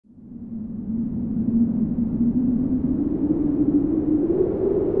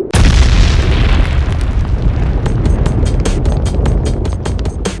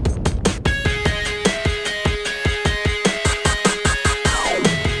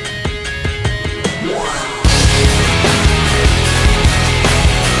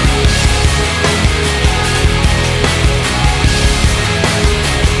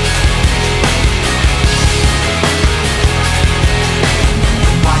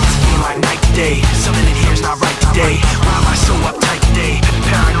day. Why am I so uptight today?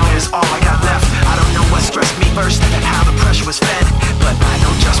 Paranoia is all I got left. I don't know what stressed me first, how the pressure was fed, but I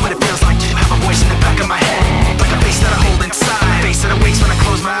know just what it feels like to have a voice in the back of my head, like a face that I hold inside, face that awakes when I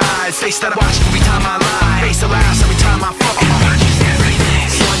close my eyes, face that I watch every time I lie, face that laughs every time I fall.